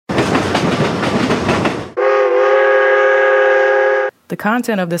The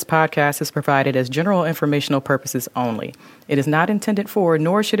content of this podcast is provided as general informational purposes only. It is not intended for,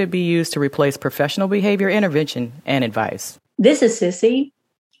 nor should it be used to replace professional behavior intervention and advice. This is Sissy.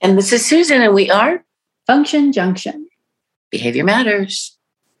 And this is Susan, and we are Function Junction. Behavior Matters.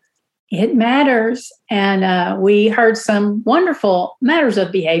 It matters. And we heard some wonderful matters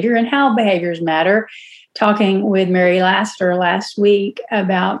of behavior and how behaviors matter, talking with Mary Laster last week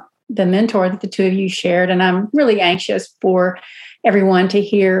about the mentor that the two of you shared. And I'm really anxious for everyone to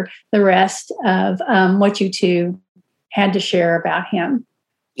hear the rest of what you two had to share about him.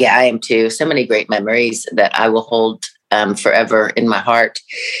 Yeah, I am too. So many great memories that I will hold forever in my heart,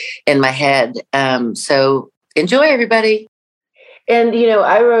 in my head. So enjoy, everybody. And, you know,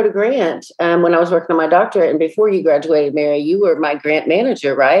 I wrote a grant when I was working on my doctorate. And before you graduated, Mary, you were my grant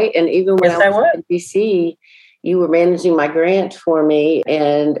manager, right? And even when I was in DC, you were managing my grant for me.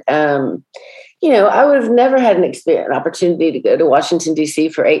 And, you know, I would have never had an opportunity to go to Washington, D.C.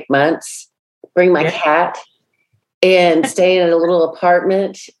 for 8 months, bring my cat, and stay in a little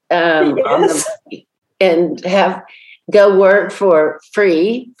apartment and go work for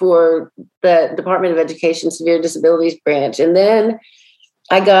free for the Department of Education Severe Disabilities Branch. And then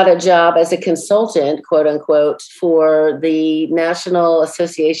I got a job as a consultant, quote unquote, for the National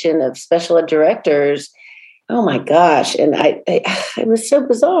Association of Special Ed Directors. Oh my gosh. And it was so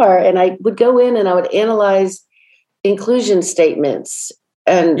bizarre. And I would go in and I would analyze inclusion statements.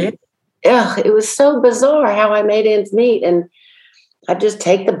 And it was so bizarre how I made ends meet. And I'd just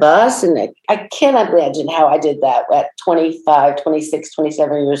take the bus. And I cannot imagine how I did that at 25, 26,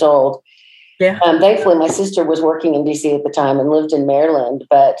 27 years old. Yeah. Thankfully, my sister was working in DC at the time and lived in Maryland.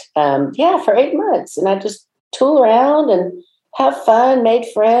 But for 8 months. And I just tool around and have fun, made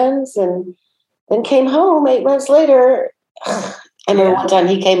friends, and then came home 8 months later. I remember one time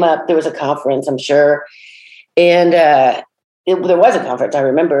he came up, there was a conference, I'm sure. And there was a conference, I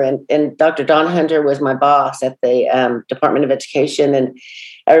remember. And Dr. Don Hunter was my boss at the Department of Education. And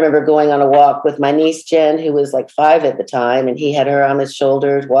I remember going on a walk with my niece, Jen, who was like 5 at the time. And he had her on his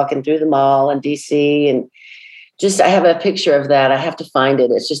shoulders walking through the mall in DC. And just, I have a picture of that. I have to find it.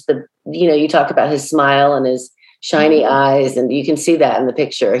 It's just you talk about his smile and his shiny eyes, and you can see that in the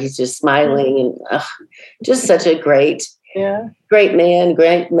picture. He's just smiling and just such a great man,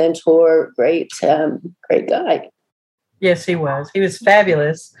 great mentor, great guy. Yes, he was. He was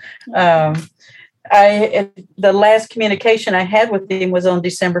fabulous. The last communication I had with him was on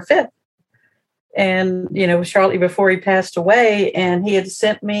December 5th. And, shortly before he passed away, and he had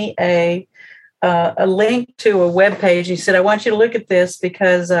sent me a link to a webpage. He said, I want you to look at this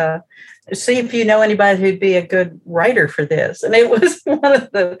because see if you know anybody who'd be a good writer for this. And it was one of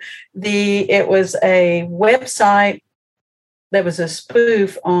it was a website that was a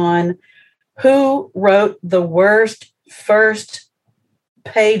spoof on who wrote the worst first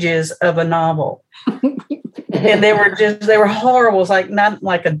pages of a novel. And they were horrible. It was like not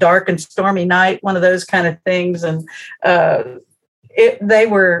like A Dark and Stormy Night, one of those kind of things. And they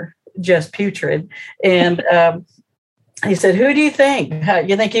were just putrid. And he said, "Who do you think?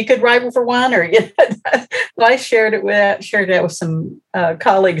 You think you could rival for one?" Or well, I shared it with some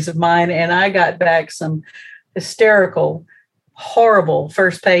colleagues of mine, and I got back some hysterical, horrible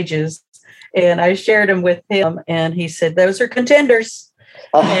first pages. And I shared them with him, and he said, "Those are contenders."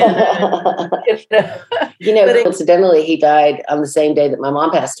 Coincidentally, he died on the same day that my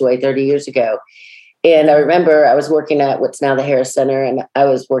mom passed away 30 years ago. And I remember I was working at what's now the Harris Center, and I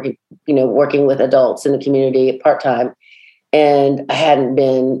was working with adults in the community part-time. And I hadn't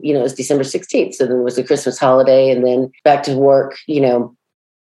been, it was December 16th. So there was the Christmas holiday and then back to work,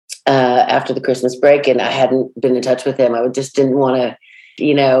 after the Christmas break. And I hadn't been in touch with him. I just didn't want to,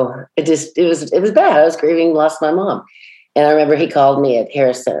 it was bad. I was grieving, lost my mom. And I remember he called me at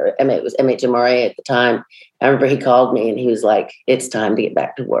Harris Center. It was MHMRA at the time. I remember he called me and he was like, "It's time to get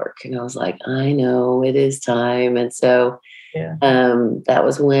back to work." And I was like, "I know it is time." And so that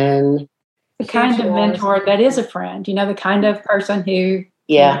was when. The kind of mentor that is a friend, the kind of person who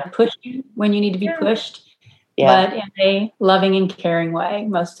push you when you need to be pushed, but in a loving and caring way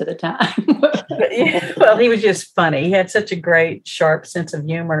most of the time. Well, he was just funny. He had such a great, sharp sense of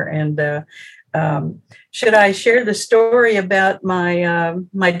humor. And should I share the story about my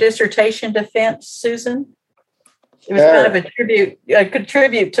dissertation defense, Susan? It was kind of a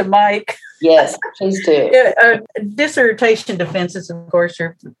tribute to Mike. Yes, please do. Dissertation defenses, of course,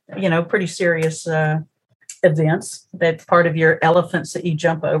 are pretty serious events. That's part of your elephants that you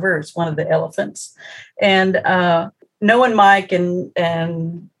jump over. It's one of the elephants, and knowing Mike and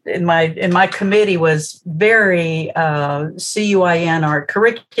in my committee was very CUIN, our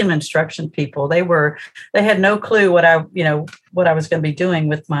curriculum instruction people. They had no clue what I was going to be doing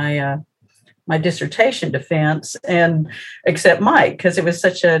with my my dissertation defense, and except Mike, because it was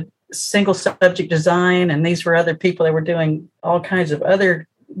such a single subject design, and these were other people that were doing all kinds of other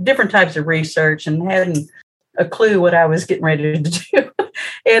different types of research and hadn't a clue what I was getting ready to do.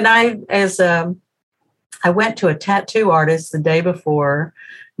 And I went to a tattoo artist the day before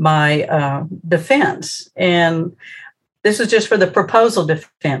my defense, and this was just for the proposal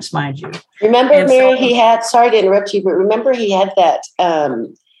defense, mind you. Remember, and Mary, he had, sorry to interrupt you, but remember he had that,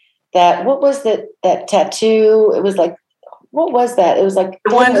 what was that tattoo? It was like, what was that? It was like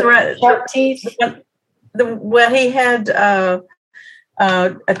the ones around sharp teeth. Well, he had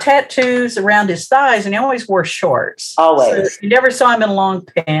tattoos around his thighs, and he always wore shorts. Always. So you never saw him in long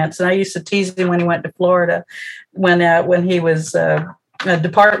pants. And I used to tease him when he went to Florida, when he was a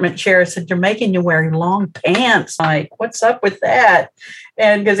department chair. I said, "You're making you wear long pants. Like, what's up with that?"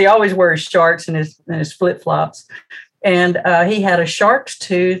 And because he always wears shorts and his flip flops, and he had a shark's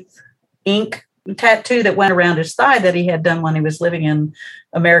tooth ink tattoo that went around his thigh that he had done when he was living in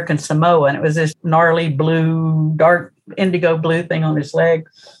American Samoa, and it was this gnarly blue, dark indigo blue thing on his leg.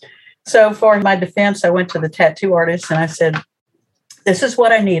 So for my defense, I went to the tattoo artist and I said, "This is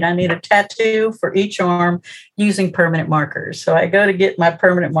what I need. I need a tattoo for each arm using permanent markers." So I go to get my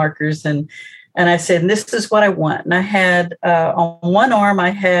permanent markers, and I said, "This is what I want." And I had on one arm,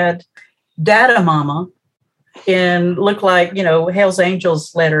 I had Data Mama, and looked like, Hell's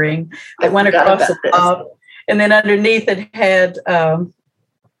Angels lettering that went across the top. And then underneath it had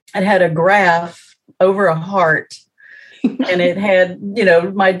a graph over a heart, and it had,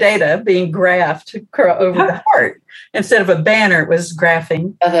 my data being graphed over the heart. Instead of a banner, it was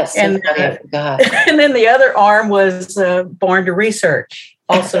graphing. Oh, that's so funny. I forgot. And then the other arm was Born to Research,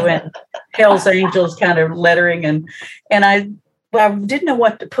 also in Hell's Angels kind of lettering. And I didn't know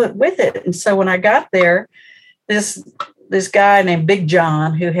what to put with it. And so when I got there, this guy named Big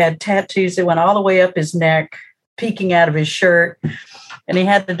John, who had tattoos that went all the way up his neck, peeking out of his shirt, and he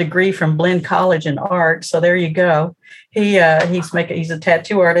had a degree from Blinn College in art. So there you go. He's a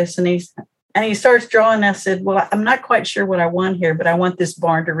tattoo artist, and he starts drawing. I said, "Well, I'm not quite sure what I want here, but I want this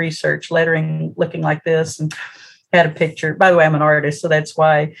Born to Research lettering looking like this." And had a picture. By the way, I'm an artist, so that's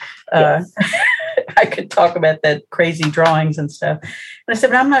why I could talk about that crazy drawings and stuff. And I said,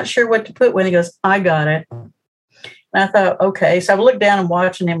 "But I'm not sure what to put." When he goes, "I got it." And I thought, okay. So I looked down and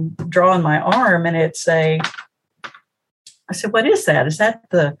watching him draw on my arm, and I said, "What is that? Is that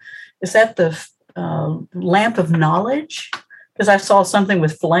the lamp of knowledge?" Because I saw something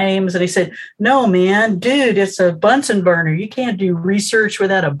with flames, and he said, "No, man, dude, it's a Bunsen burner. You can't do research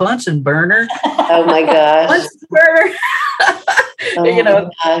without a Bunsen burner." Oh my gosh. Bunsen burner. Oh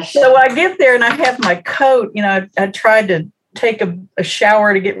gosh. So I get there and I have my coat. I tried to take a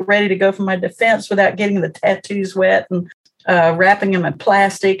shower to get ready to go for my defense without getting the tattoos wet, and wrapping them in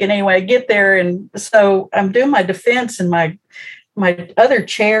plastic. And anyway, I get there, and so I'm doing my defense, and my other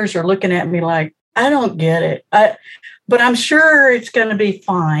chairs are looking at me like, "I don't get it. But I'm sure it's going to be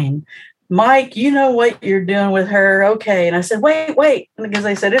fine. Mike, you know what you're doing with her. Okay." And I said, wait. Because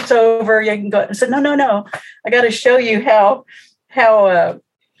they said, "It's over. You can go." I said, no. I got to show you how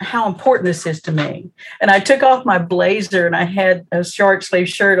important this is to me. And I took off my blazer, and I had a short sleeve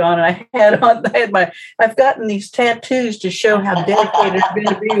shirt on, and I've gotten these tattoos to show how dedicated I've been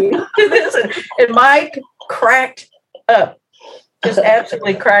to be to this. And Mike cracked up, just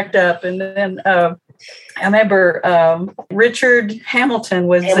absolutely cracked up. And then I remember Richard Hamilton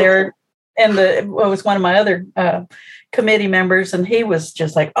was there, and was one of my other committee members, and he was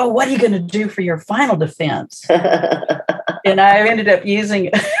just like, "Oh, what are you going to do for your final defense?" And I ended up using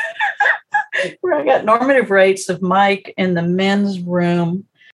where I got normative rates of Mike in the men's room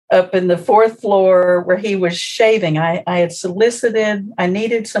up in the 4th floor where he was shaving. I had solicited, I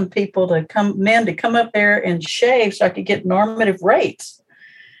needed some people men to come up there and shave so I could get normative rates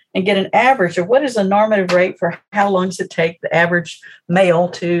and get an average of what is a normative rate for how long does it take the average male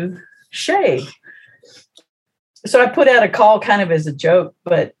to shave. So I put out a call kind of as a joke,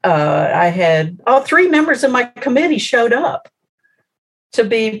 but I had all 3 members of my committee showed up to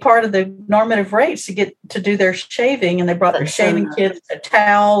be part of the normative rates to get to do their shaving. And they brought their shaving kits, a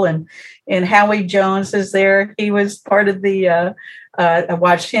towel, and Howie Jones is there. He was part of the, I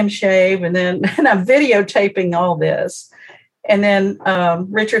watched him shave, and I'm videotaping all this. And then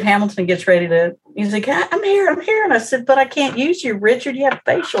Richard Hamilton gets ready he's like, I'm here. And I said, "But I can't use you, Richard. You have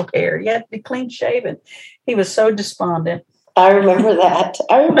facial hair. You have to be clean shaven." He was so despondent. I remember that.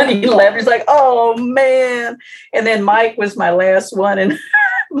 When he left, he's like, "Oh, man." And then Mike was my last one. And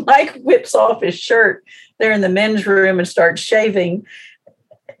Mike whips off his shirt there in the men's room and starts shaving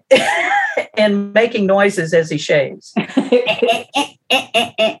and making noises as he shaves.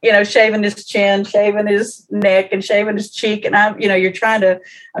 Shaving his chin, shaving his neck, and shaving his cheek. And I'm trying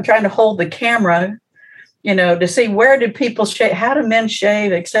to hold the camera, to see where did people shave, how do men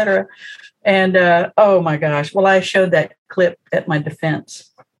shave, etc. And oh my gosh. Well, I showed that clip at my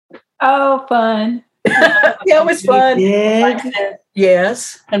defense. Oh, fun. Yeah, it was fun. Mike said,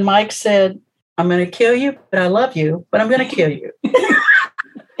 yes. And Mike said, I'm going to kill you, but I love you, but I'm going to kill you.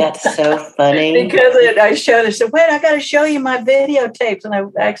 That's so funny. Because I said, wait, I got to show you my videotapes. And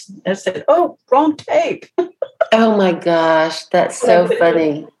I said, oh, wrong tape. Oh my gosh, that's so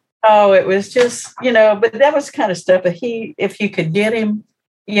funny. Oh, it was just, but that was kind of stuff. But if you could get him,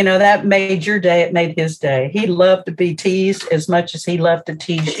 that made your day. It made his day. He loved to be teased as much as he loved to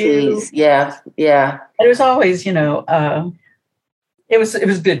tease you. Yeah. It was always, it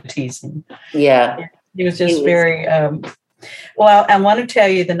was good teasing. Yeah. He was just very, well, I want to tell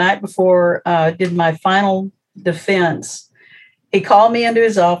you, the night before I did my final defense, he called me into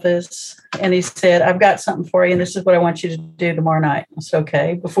his office and he said, I've got something for you, and this is what I want you to do tomorrow night. I said,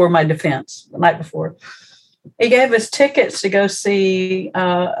 okay, before my defense, the night before. He gave us tickets to go see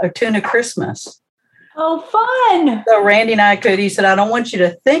A Tuna Christmas. Oh, fun. So Randy and I he said, I don't want you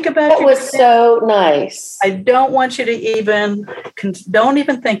to think about it. That was so nice. I don't want you to don't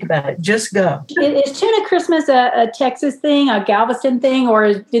even think about it. Just go. Is Tuna Christmas a Texas thing, a Galveston thing,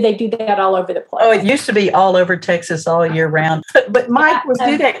 or do they do that all over the place? Oh, it used to be all over Texas all year round. But Mike would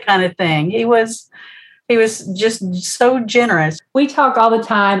do that kind of thing. He was just so generous. We talk all the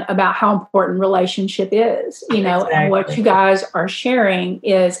time about how important relationship is, Exactly. And what you guys are sharing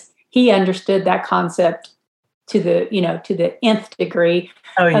is he understood that concept to the nth degree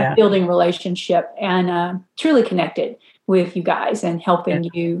of building relationship and truly connected with you guys and helping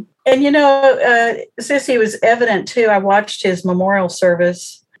you. And, Sissy, was evident too. I watched his memorial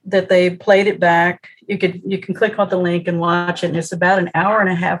service that they played it back. You can click on the link and watch it. And it's about an hour and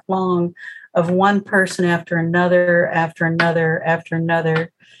a half long of one person after another, after another, after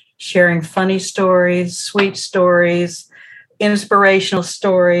another, sharing funny stories, sweet stories, inspirational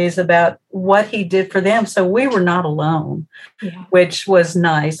stories about what he did for them. So we were not alone, which was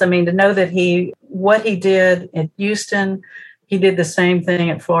nice. I mean, to know that what he did at Houston, he did the same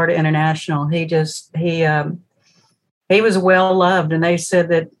thing at Florida International. He was well loved. And they said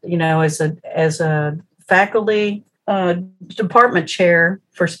that, as a faculty department chair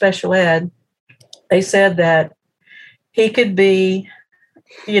for special ed, they said that he could be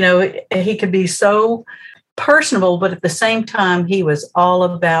so personable, but at the same time, he was all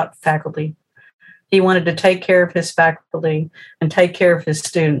about faculty. He wanted to take care of his faculty and take care of his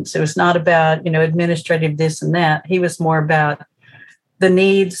students. It was not about, administrative this and that. He was more about the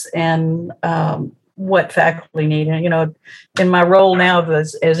needs and what faculty need. And, in my role now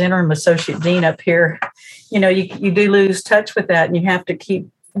as interim associate dean up here, you do lose touch with that, and you have to keep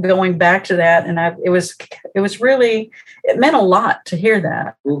going back to that. And it meant a lot to hear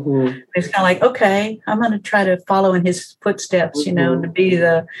that. Mm-hmm. It's kind of like, okay, I'm going to try to follow in his footsteps, to be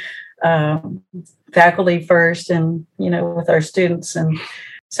the faculty first and, with our students. And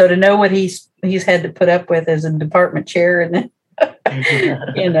so to know what he's had to put up with as a department chair, and then,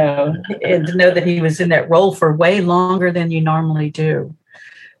 and to know that he was in that role for way longer than you normally do.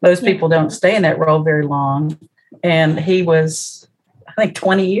 Most people don't stay in that role very long. And he was, I think,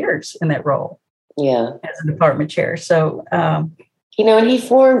 20 years in that role. Yeah. As a department chair. So, and he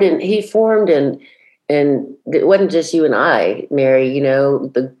formed and it wasn't just you and I, Mary,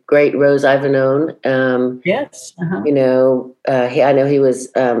 the great Rose Ivanone. Yes. Uh-huh. I know he was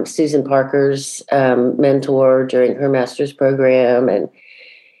Susan Parker's mentor during her master's program, and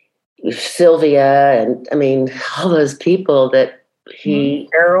Sylvia, and I mean, all those people that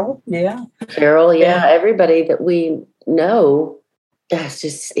Carol. Yeah. Everybody that we know.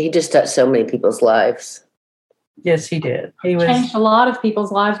 He just touched so many people's lives. Yes, he did. He changed a lot of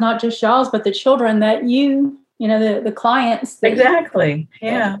people's lives, not just y'all's, but the children that the clients. Exactly.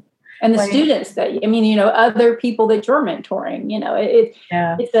 Yeah. And the students that, other people that you're mentoring,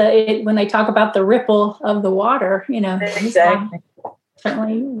 when they talk about the ripple of the water, exactly.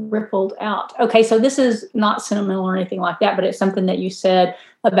 Certainly rippled out. Okay. So this is not sentimental or anything like that, but it's something that you said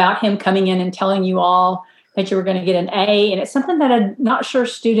about him coming in and telling you all that you were going to get an A. And it's something that I'm not sure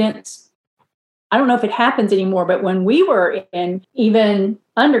students, I don't know if it happens anymore, but when we were in even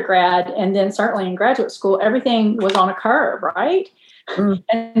undergrad and then certainly in graduate school, everything was on a curve, right? Mm.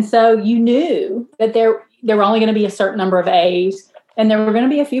 And so you knew that there were only going to be a certain number of A's. And there were going to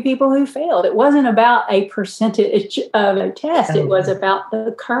be a few people who failed. It wasn't about a percentage of a test. It was about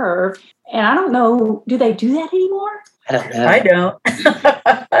the curve. And I don't know, do they do that anymore? I don't know. I don't.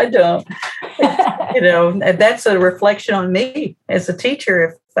 I don't. You know, that's a reflection on me as a teacher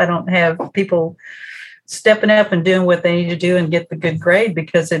if I don't have people stepping up and doing what they need to do and get the good grade,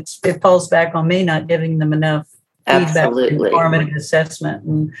 because it falls back on me not giving them enough feedback, informative assessment.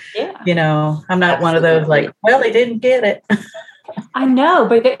 And, you know, I'm not one of those like, well, they didn't get it. I know,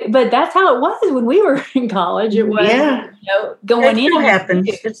 but that's how it was when we were in college. It was, going in.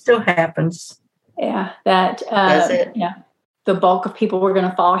 It still happens. Yeah, that the bulk of people were going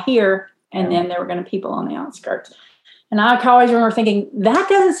to fall here, and then there were going to be people on the outskirts. And I always remember thinking, that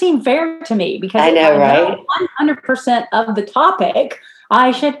doesn't seem fair to me, because I know, right? 100% of the topic,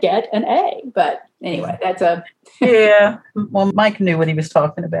 I should get an A. But anyway, that's a... Yeah. Well, Mike knew what he was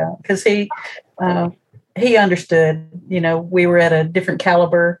talking about, because he understood, you know, we were at a different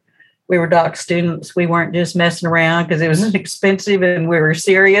caliber. We were doc students. We weren't just messing around because it was expensive, and we were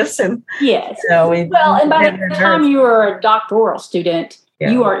serious. And yes. So and by the time you were a doctoral student,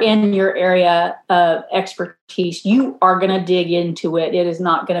 you are in your area of expertise. You are going to dig into it. It is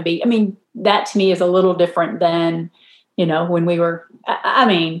not going to be, I mean, that to me is a little different than, you know, when we were, I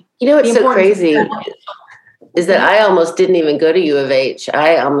mean. You know, what's so crazy is that I almost didn't even go to U of H.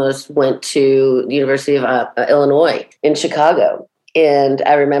 I almost went to the University of Illinois in Chicago. And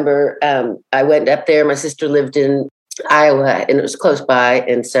I remember I went up there. My sister lived in Iowa, and it was close by.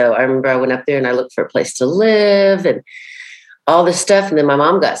 And so I remember I went up there and I looked for a place to live and all this stuff. And then my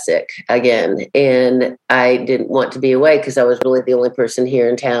mom got sick again. And I didn't want to be away because I was really the only person here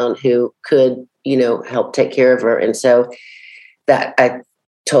in town who could, you know, help take care of her. And so that I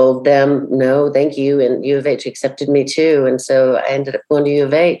told them, no, thank you. And U of H accepted me too. And so I ended up going to U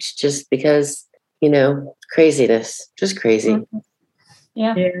of H just because, you know, craziness, just crazy. Mm-hmm.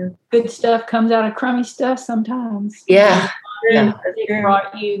 Yeah. Good stuff comes out of crummy stuff sometimes. Yeah. It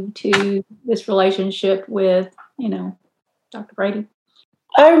brought you to this relationship with, you know, Dr. Brady.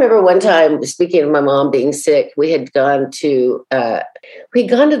 I remember one time, speaking of my mom being sick, we had gone to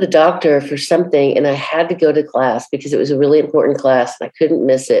the doctor for something, and I had to go to class because it was a really important class and I couldn't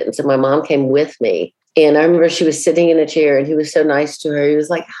miss it. And so my mom came with me, and I remember she was sitting in a chair, and he was so nice to her. He was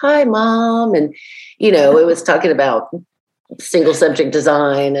like, "Hi, Mom." And, you know, it was talking about single subject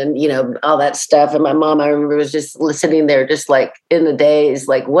design and, you know, all that stuff. And my mom, I remember, was just sitting there just like in the daze,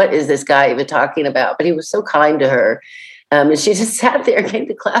 like, what is this guy even talking about? But he was so kind to her. And she just sat there and came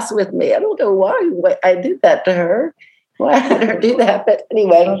to class with me. I don't know why I did that to her. Why I had her do that. But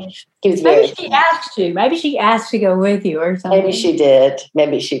anyway, maybe she asked you. Maybe she asked to go with you or something. Maybe she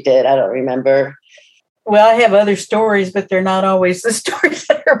did. I don't remember. Well, I have other stories, but they're not always the stories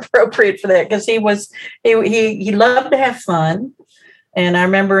that are appropriate for that, because he loved to have fun. And I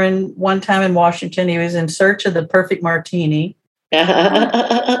remember one time in Washington, he was in search of the perfect martini.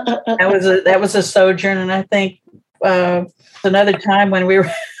 That was a sojourn. And I think another time when we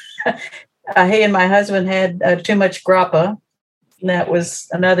were, he and my husband had too much grappa. And that was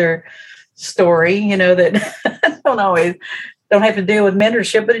another story, you know, that don't have to deal with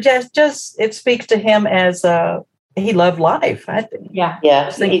mentorship, but it speaks to him as he loved life, I think. Yeah,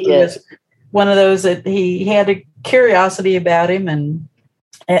 I think he was one of those that he had a curiosity about him. And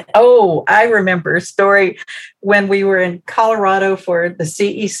I remember a story when we were in Colorado for the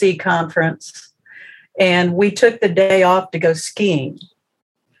CEC conference, and we took the day off to go skiing.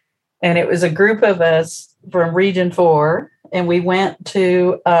 And it was a group of us from Region 4, and we went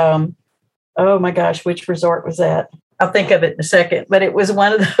to, oh my gosh, which resort was that? I'll think of it in a second, but it was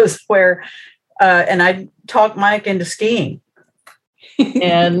one of those where, and I talked Mike into skiing,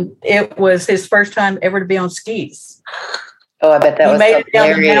 and it was his first time ever to be on skis. Oh, I bet that was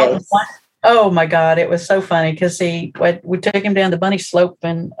hilarious. Oh my God, it was so funny because we took him down the bunny slope,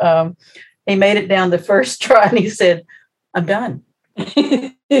 and he made it down the first try, and he said, "I'm done.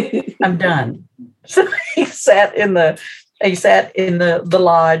 I'm done." So he sat in the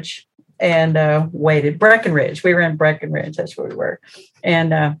lodge and waited. Breckenridge. We were in Breckenridge. That's where we were.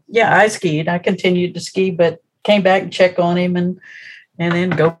 And I skied. I continued to ski, but came back and check on him, and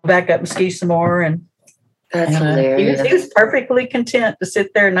then go back up and ski some more. And that's hilarious. He was perfectly content to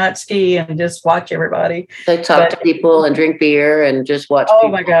sit there and not ski and just watch everybody. They talk to people and drink beer and just watch. Oh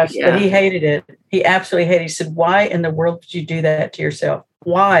my gosh! Yeah. But he hated it. He absolutely hated it. He said, "Why in the world did you do that to yourself?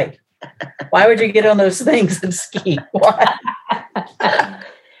 Why? Why would you get on those things and ski? Why?"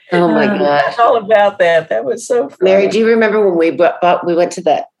 Oh my gosh! It's all about that. That was so fun. Mary, do you remember when we went to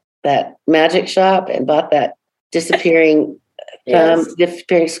that magic shop and bought that disappearing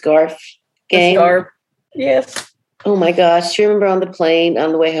disappearing scarf game? Scarf. Yes. Oh my gosh. Do you remember on the plane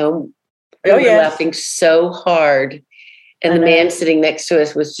on the way home? We were laughing so hard. And the man sitting next to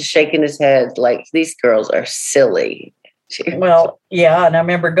us was just shaking his head like, these girls are silly. Well, yeah. And I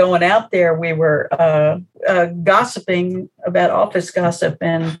remember going out there, we were gossiping about office gossip.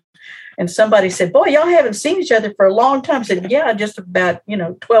 And somebody said, boy, y'all haven't seen each other for a long time. I said, yeah, just about,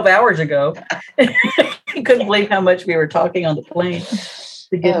 12 hours ago. I couldn't believe how much we were talking on the plane.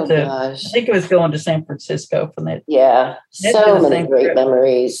 Gosh. I think it was going to San Francisco from that. Yeah. So many great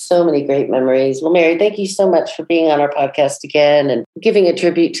memories. So many great memories. Well, Mary, thank you so much for being on our podcast again and giving a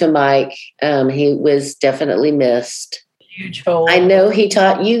tribute to Mike. He was definitely missed. Huge hole. I know he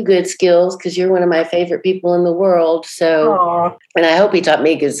taught you good skills because you're one of my favorite people in the world. So, and I hope he taught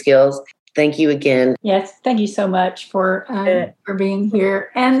me good skills. Thank you again. Yes, thank you so much for being here,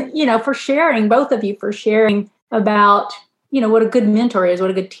 and for sharing, both of you, for sharing about what a good mentor is, what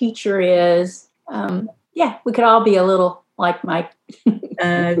a good teacher is. We could all be a little like Mike.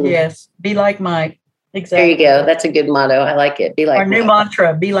 Yes, be like Mike. Exactly. There you go. That's a good motto. I like it. Be like our new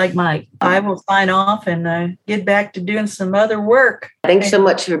mantra. Be like Mike. I will sign off and get back to doing some other work. Thanks so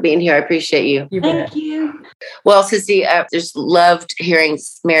much for being here. I appreciate you. Thank you. Well, Sissy, I just loved hearing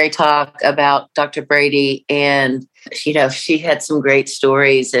Mary talk about Dr. Brady, and she had some great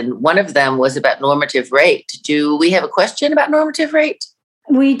stories, and one of them was about normative rate. Do we have a question about normative rate?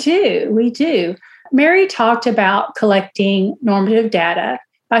 We do. Mary talked about collecting normative data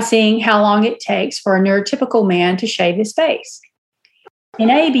by seeing how long it takes for a neurotypical man to shave his face.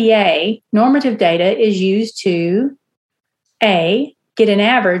 In ABA, normative data is used to A, get an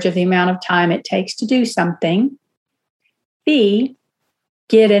average of the amount of time it takes to do something, B,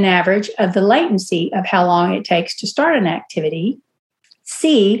 get an average of the latency of how long it takes to start an activity,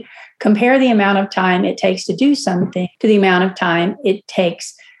 C, compare the amount of time it takes to do something to the amount of time it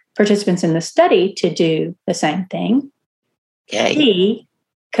takes participants in the study to do the same thing, D,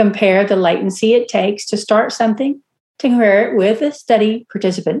 compare the latency it takes to start something to compare it with the study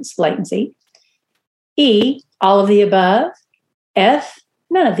participants' latency. E, all of the above. F,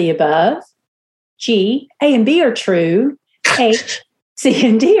 none of the above. G, A and B are true. H, C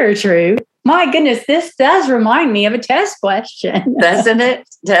and D are true. My goodness, this does remind me of a test question. Doesn't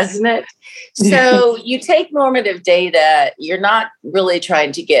it? So you take normative data, you're not really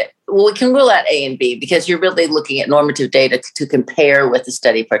trying to we can rule out A and B because you're really looking at normative data to compare with the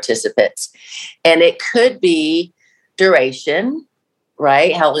study participants. And it could be duration,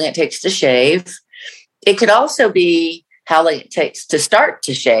 right? How long it takes to shave. It could also be how long it takes to start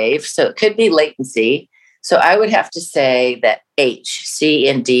to shave. So it could be latency. So I would have to say that H, C,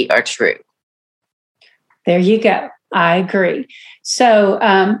 and D are true. There you go. I agree. So,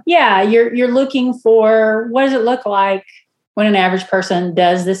 you're looking for what does it look like when an average person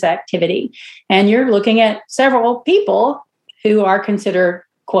does this activity? And you're looking at several people who are considered,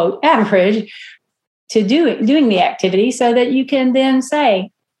 quote, average to doing the activity so that you can then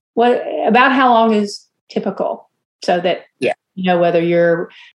say about how long is typical so that whether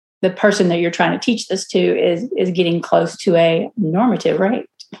the person that you're trying to teach this to is getting close to a normative rate.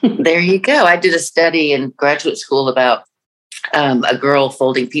 There you go. I did a study in graduate school about a girl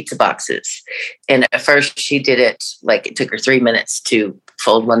folding pizza boxes. And at first she did it like it took her 3 minutes to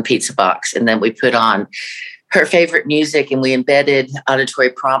fold one pizza box. And then we put on her favorite music and we embedded auditory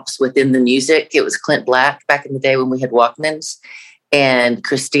prompts within the music. It was Clint Black back in the day when we had Walkmans. And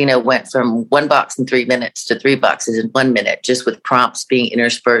Christina went from 1 box in 3 minutes to 3 boxes in 1 minute, just with prompts being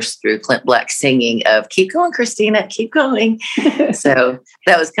interspersed through Clint Black singing of "Keep going, Christina, keep going." So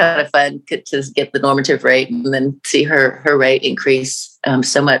that was kind of fun to get the normative rate and then see her rate increase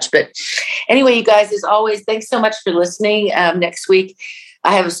so much. But anyway, you guys, as always, thanks so much for listening. Next week,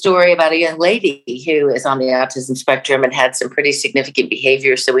 I have a story about a young lady who is on the autism spectrum and had some pretty significant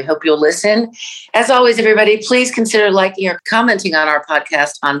behavior. So we hope you'll listen. As always, everybody, please consider liking or commenting on our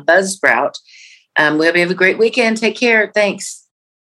podcast on Buzzsprout. We hope you have a great weekend. Take care. Thanks.